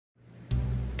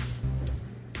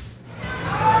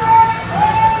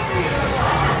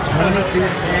Big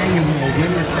Annual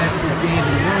Winter Festival Day,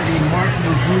 and one of the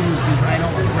marketing gurus behind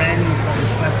all the branding of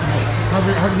this festival. How's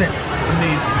it been?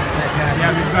 Amazing. Fantastic.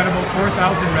 Yeah, we've got about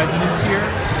 4,000 residents here,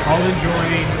 all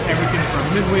enjoying everything from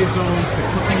Midway Zones to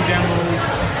cooking demos.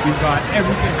 We've got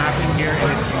everything happening here, and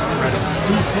it's incredible.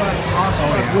 Food truck,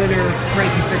 awesome winner,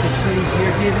 Frankie Fettuccini's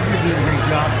here. David, you're doing a great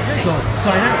job. So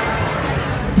sign up.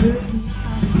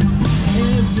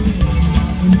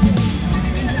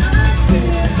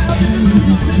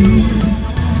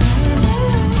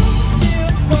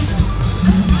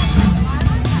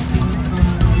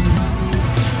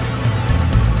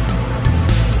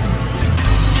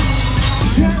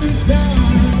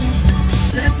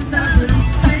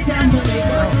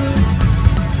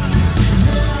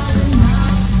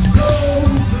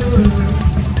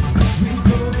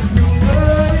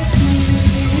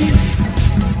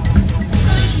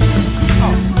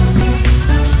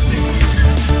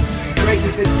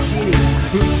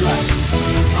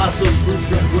 Awesome food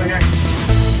truck winner.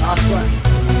 Awesome.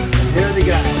 There they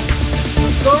go.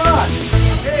 What's going on?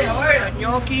 Hey, how are you?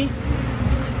 Gnocchi,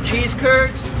 cheese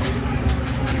curds,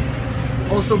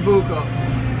 also buco.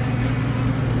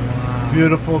 Wow.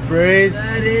 Beautiful Braze.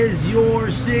 That is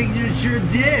your signature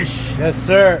dish. Yes,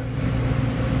 sir.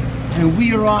 And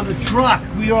we are on the truck.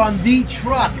 We are on the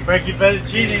truck. Frankie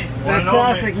Fettuccini.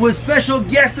 Fantastic. With special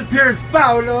guest appearance,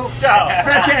 Paolo.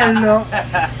 Fratello.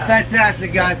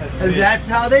 Fantastic, guys. And that's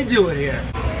how they do it here.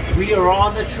 We are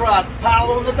on the truck.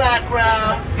 Paolo in the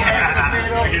background,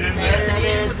 Frank in the middle, and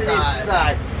Anthony's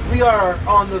side. We are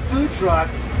on the food truck.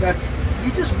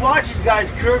 You just watch these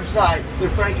guys curbside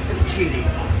with Frankie Fettuccini.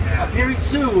 Appearing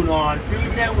soon on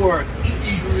Food Network,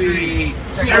 ET3. June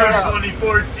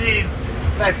 2014.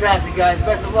 Fantastic, guys.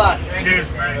 Best of luck. Cheers,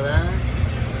 man.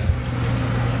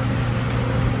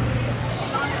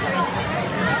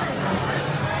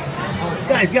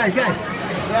 Guys.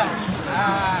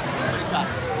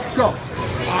 Go.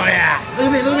 Oh, yeah.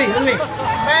 Look at me.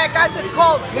 Man, guys, it's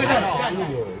cold.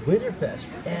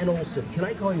 Winterfest. Ann Olson. Can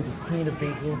I call you the Queen of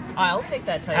Baking? I'll take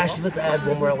that title. Actually, let's add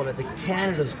one more element. The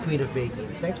Canada's Queen of Baking.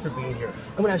 Thanks for being here.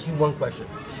 I'm going to ask you one question.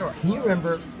 Sure. Can you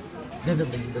remember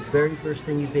vividly the very first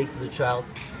thing you baked as a child?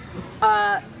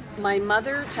 My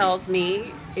mother tells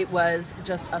me it was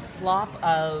just a slop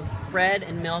of bread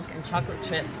and milk and chocolate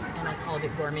chips, and I called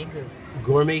it gourmet goo.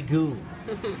 Gourmet goo.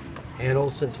 Ann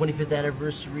Olson, 25th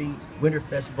anniversary,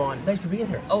 Winterfest Vaughan. Thanks for being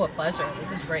here. Oh, a pleasure.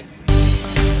 This is great.